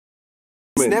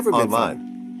It's never been online.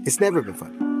 fun. It's never been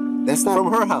fun. That's not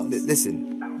From her house.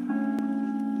 Listen,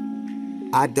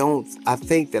 I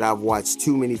think that I've watched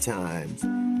too many times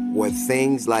where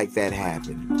things like that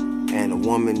happen and a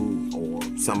woman or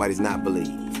somebody's not believed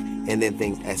and then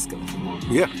things escalate.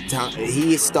 Yeah.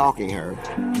 He is stalking her.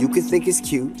 You could think it's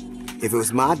cute. If it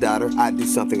was my daughter, I'd do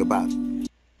something about it.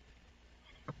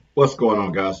 What's going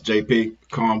on, guys? JP,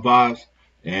 Calm Vibes,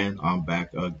 and I'm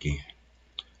back again.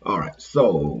 All right,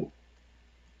 so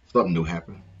something new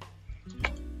happened.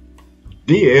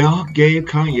 DL gave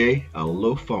Kanye a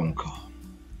little phone call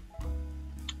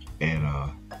and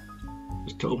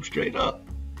just told him straight up,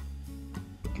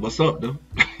 "What's up, dude?"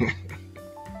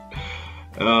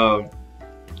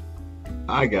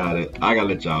 I got it. I gotta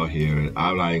let y'all hear it.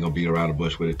 I'm not even gonna beat around the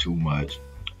bush with it too much.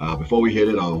 Before we hit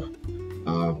it off,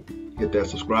 hit that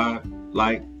subscribe,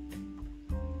 like,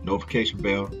 notification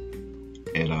bell,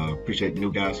 and appreciate the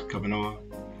new guys coming on.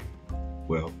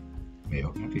 Well,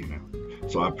 male and female.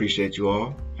 So I appreciate you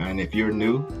all. And if you're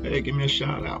new, hey, give me a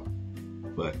shout out.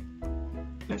 But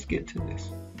let's get to this.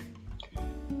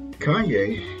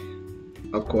 Kanye,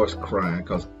 of course, crying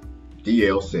because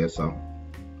DL said something.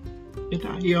 He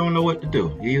don't know what to do.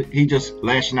 He just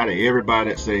lashing out at everybody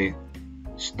that say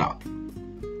stop.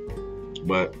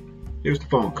 But here's the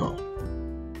phone call.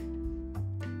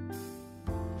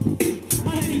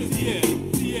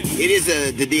 It is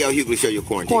the DL Hughley Show, your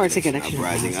quarantine connection.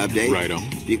 Uprising update. Right on.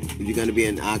 If you're going to be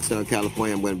in Oxnard,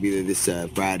 California, I'm going to be there this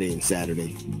Friday and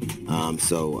Saturday.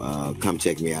 So come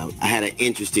check me out. I had an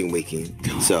interesting weekend.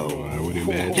 So I would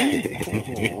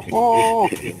imagine. Oh,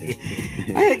 I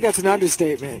think that's an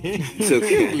understatement. So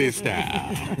Hughley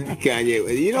style.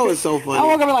 Kanye, you know what's so funny? I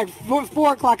woke up at like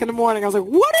 4 o'clock in the morning. I was like,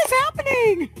 what is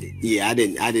happening? Yeah,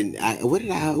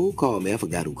 who called me? I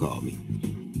forgot who called me.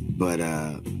 But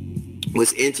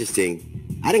what's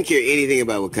interesting, I didn't care anything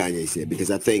about what Kanye said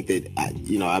because I think that, I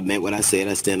meant what I said.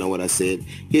 I stand on what I said.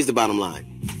 Here's the bottom line.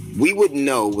 We wouldn't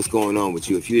know what's going on with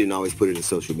you if you didn't always put it in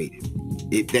social media.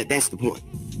 That's the point.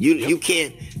 You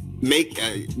can't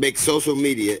make social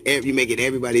media, you make it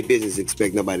everybody's business,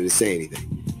 expect nobody to say anything.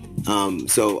 And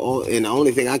the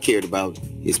only thing I cared about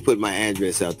is putting my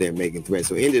address out there, making threats.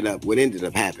 So what ended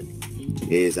up happening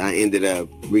is I ended up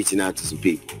reaching out to some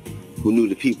people who knew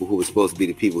the people who were supposed to be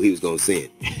the people he was going to send.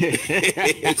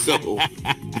 So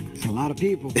it's a lot of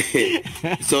people.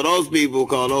 So those people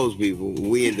call those people.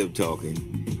 We end up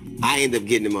talking. I end up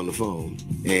getting him on the phone,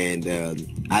 and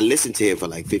I listened to him for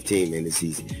like 15 minutes.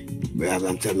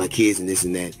 I'm telling my kids and this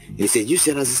and that. And he said, "You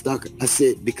said I was a stalker." I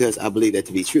said, "Because I believe that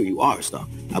to be true. You are a stalker.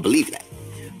 I believe that."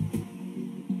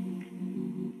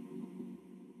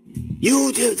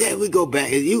 You do that. We go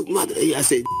back. I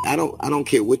said, I don't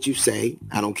care what you say.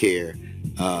 I don't care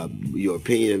your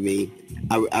opinion of me.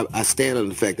 I stand on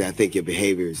the fact that I think your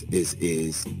behavior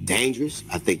is dangerous.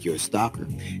 I think you're a stalker,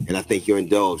 and I think you're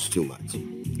indulged too much.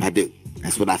 I do.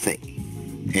 That's what I think.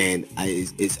 And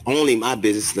it's only my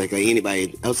business, like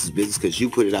anybody else's business, because you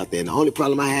put it out there. And the only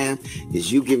problem I have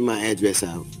is you giving my address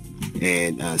out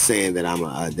and saying that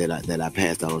that I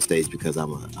passed out on stage because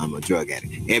I'm a drug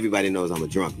addict. Everybody knows I'm a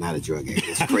drunk, not a drug addict.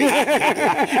 It's crazy.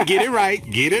 Get it right.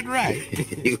 Get it right.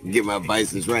 You can get my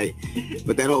vices right.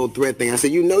 But that whole threat thing, I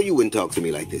said, you wouldn't talk to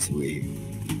me like this.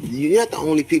 You're not the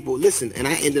only people. Listen, and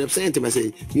I ended up saying to him, I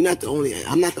said, I'm not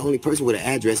the only person with an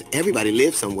address. Everybody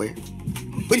lives somewhere.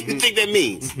 What do you think that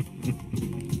means?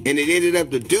 And it ended up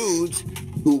the dudes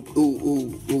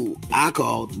who I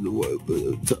called,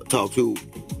 talk to,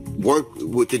 work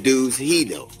with the dudes he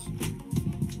knows.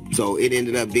 So it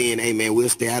ended up being, hey man, we'll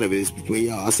stay out of it. It's between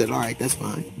y'all. I said, all right, that's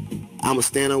fine. I'm gonna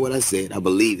stand on what I said. I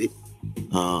believe it.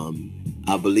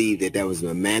 I believe that was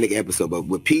a manic episode. But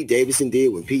what Pete Davidson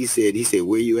did, when Pete said,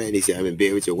 where you at? And he said, I'm in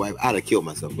bed with your wife. I'd have killed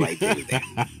myself right there with that.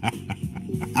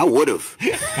 I would have.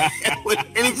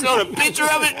 And he showed a picture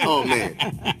of it. Oh man.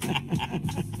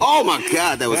 Oh my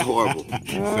God, that was horrible.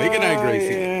 Say goodnight,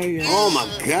 Gracie. Yeah. Oh my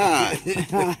God.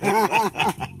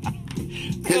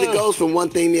 Because it goes from one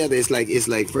thing to the other. It's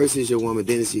like first it's your woman,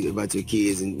 then it's about your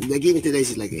kids, and like even today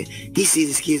she's like, he sees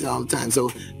his kids all the time.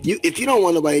 So if you don't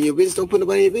want nobody in your business, don't put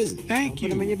nobody in your business. Thank you.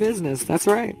 Put them in your business. That's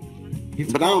right.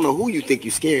 But I don't know who you think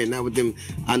you're scaring. Not with them.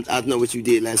 I know what you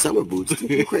did last summer, Boots.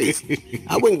 You're crazy.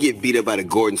 I wouldn't get beat up by the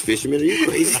Gordon's fisherman. Are you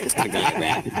crazy? That's not gonna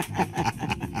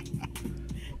happen.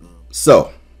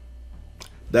 So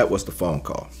that was the phone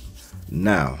call.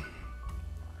 Now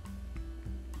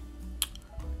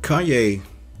Kanye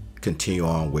continue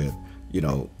on with,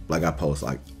 like I post,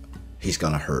 like he's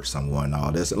gonna hurt someone and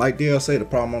all this. And like DL said, the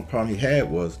problem he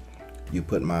had was you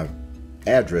put my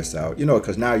address out,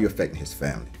 because now you're affecting his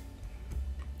family.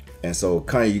 And so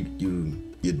Kanye,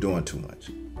 you're doing too much.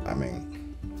 I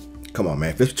mean, Come on, man.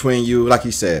 If it's between you, like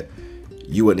you said,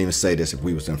 you wouldn't even say this if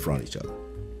we was in front of each other.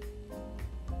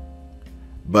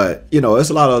 But, you know, there's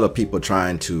a lot of other people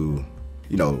trying to,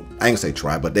 you know, I ain't gonna say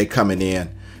try, but they coming in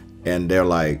and they're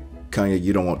like, Kanye,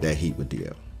 you don't want that heat with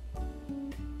DL.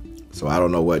 So I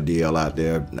don't know what DL out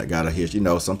there got a hit. You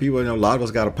know, some people, you know, a lot of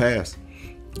us got a pass.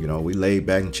 You know, we laid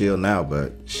back and chill now,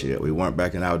 but shit, we weren't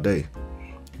back in our day.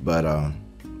 But,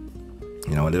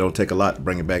 you know, and it don't take a lot to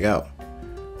bring it back out.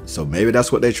 So maybe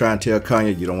that's what they try and tell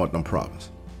Kanye, you don't want them problems.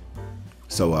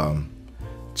 So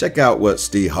check out what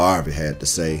Steve Harvey had to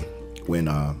say when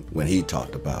he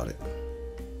talked about it.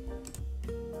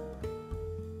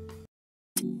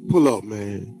 Pull up,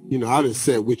 man. You know, I done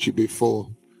said with you before,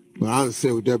 but I done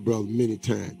said with that brother many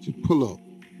times. Just pull up.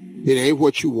 It ain't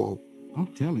what you want. I'm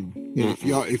telling you. And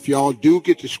if y'all do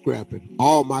get to scrapping,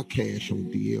 all my cash on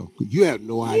DL. You have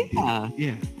no idea.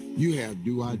 Yeah. You have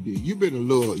no idea. You've been a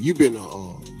little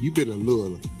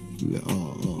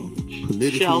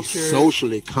politically, sheltered,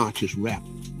 socially conscious rapper.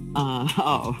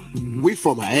 We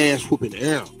from an ass whooping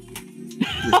era.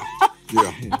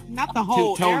 Yeah. Not the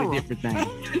whole totally era. Different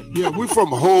thing. Yeah, we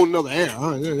from a whole nother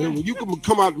era. You can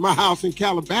come out to my house in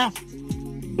Calabasas.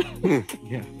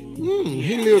 Yeah.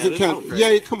 He lives in Calabasas.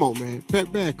 Yeah, come on, man.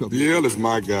 Back up. DL is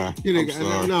my guy.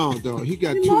 No, dog. He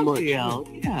got too much. Yeah.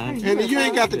 And you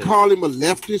ain't got to call him a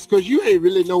leftist because you ain't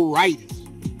really no rightist.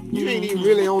 You ain't even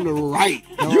really on the right.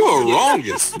 Dog. You're a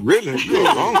wrongest. Really? You're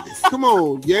a wrongest. Come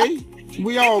on, yay.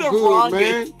 We all good, wrongest.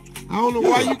 man. I don't know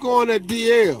why you going at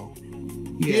DL.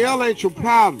 DL ain't your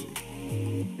problem.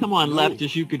 Come on,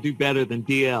 leftists, you could do better than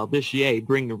DL. This yay,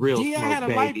 bring the real DL smoke, had a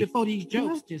baby. life before these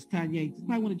jokes, just Kanye. You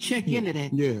might want to check into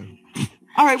that. Yeah.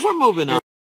 All right, we're moving on.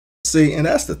 See, and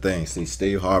that's the thing. See,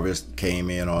 Steve Harvey came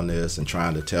in on this and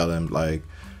trying to tell him, like,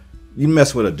 you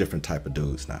mess with a different type of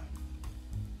dudes now.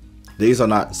 These are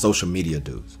not social media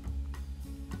dudes.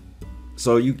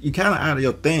 So you kind of out of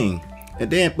your thing. And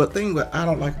then, but the thing what I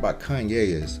don't like about Kanye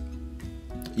is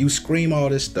you scream all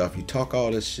this stuff, you talk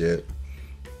all this shit,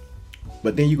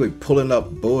 but then you go pulling up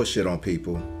bullshit on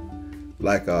people.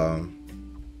 Like, and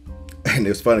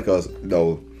it's funny because, you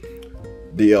know,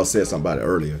 DL said something about it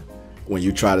earlier. When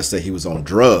you try to say he was on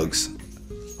drugs,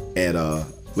 and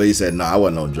but he said, no, I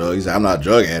wasn't on drugs. He said, I'm not a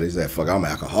drug addict. He said, fuck, I'm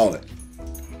an alcoholic.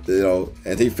 You know,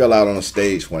 and he fell out on a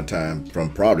stage one time from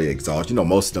probably exhaustion. You know,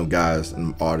 most of them guys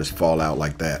and artists fall out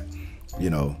like that, you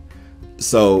know.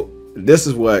 So this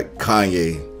is what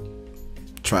Kanye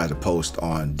tried to post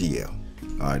on DL.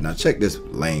 All right, now check this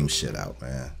lame shit out,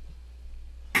 man.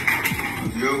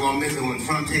 You're gonna miss it when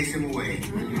Trump takes him away.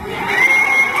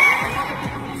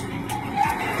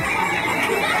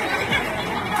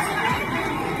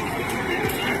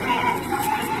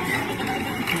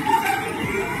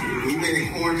 We've been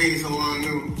in quarantine so long,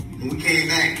 when we came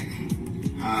back,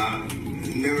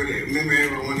 remember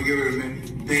everyone wanted to get rid of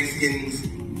Mexicans,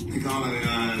 they call it,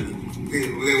 they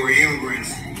were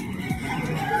immigrants.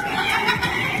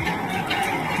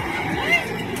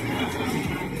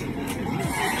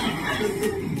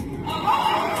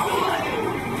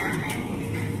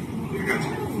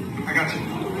 I got you.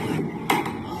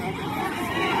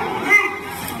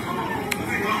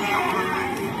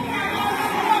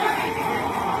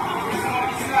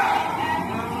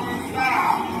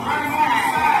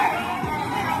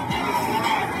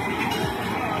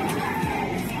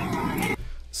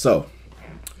 So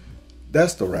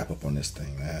that's the wrap up on this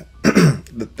thing, man.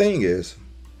 The thing is,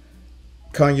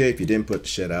 Kanye, if you didn't put the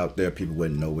shit out there, people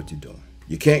wouldn't know what you're doing.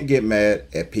 You can't get mad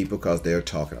at people because they're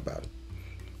talking about it.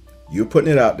 You're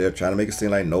putting it out there, trying to make it seem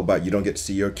like nobody, you don't get to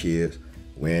see your kids,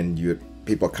 when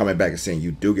people are coming back and saying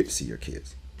you do get to see your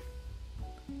kids.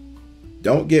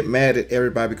 Don't get mad at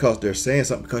everybody because they're saying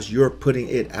something, because you're putting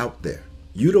it out there.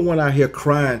 You the one out here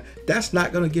crying. That's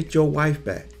not going to get your wife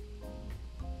back.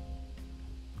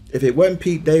 If it wasn't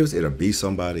Pete Davis, it'll be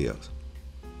somebody else.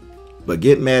 But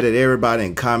get mad at everybody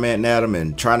and commenting at them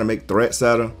and trying to make threats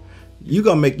at them, you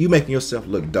making yourself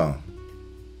look dumb.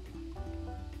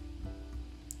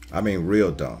 I mean,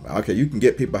 real dumb. Okay, you can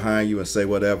get people behind you and say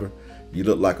whatever. You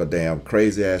look like a damn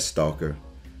crazy ass stalker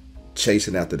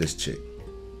chasing after this chick.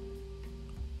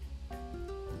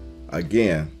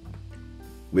 Again,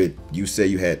 with you say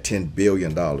you had $10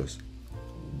 billion,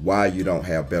 why you don't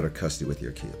have better custody with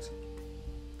your kids?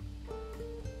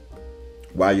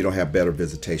 Why you don't have better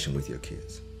visitation with your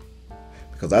kids?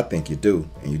 Because I think you do,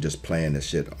 and you're just playing this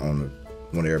shit on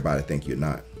when everybody think you're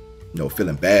not. You know,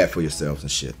 feeling bad for yourselves and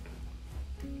shit.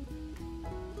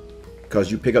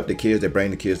 Because you pick up the kids, they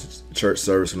bring the kids to church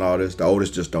service and all this. The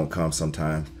oldest just don't come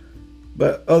sometimes.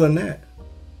 But other than that,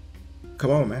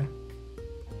 come on, man.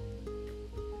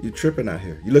 You tripping out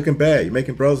here. You looking bad. You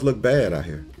making brothers look bad out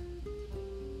here.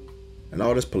 And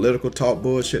all this political talk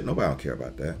bullshit, nobody don't care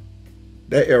about that.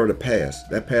 That era of the past.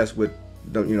 That past with,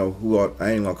 you know, who are,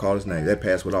 I ain't gonna call his name. That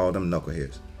past with all them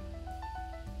knuckleheads.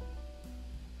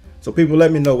 So people,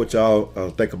 let me know what y'all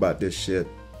think about this shit.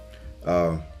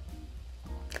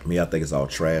 Me, I think it's all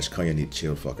trash. Kanye need to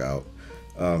chill the fuck out.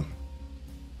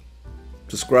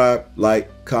 Subscribe,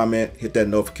 like, comment, hit that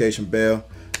notification bell.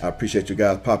 I appreciate you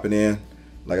guys popping in.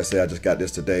 Like I said, I just got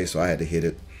this today, so I had to hit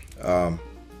it.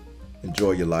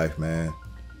 Enjoy your life, man.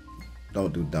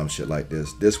 Don't do dumb shit like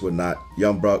this. This will not,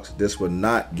 young bucks, this will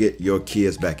not get your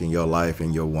kids back in your life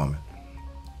and your woman.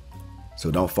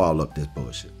 So don't follow up this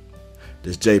bullshit.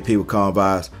 This JP with Calm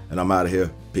Vibes, and I'm out of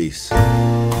here. Peace.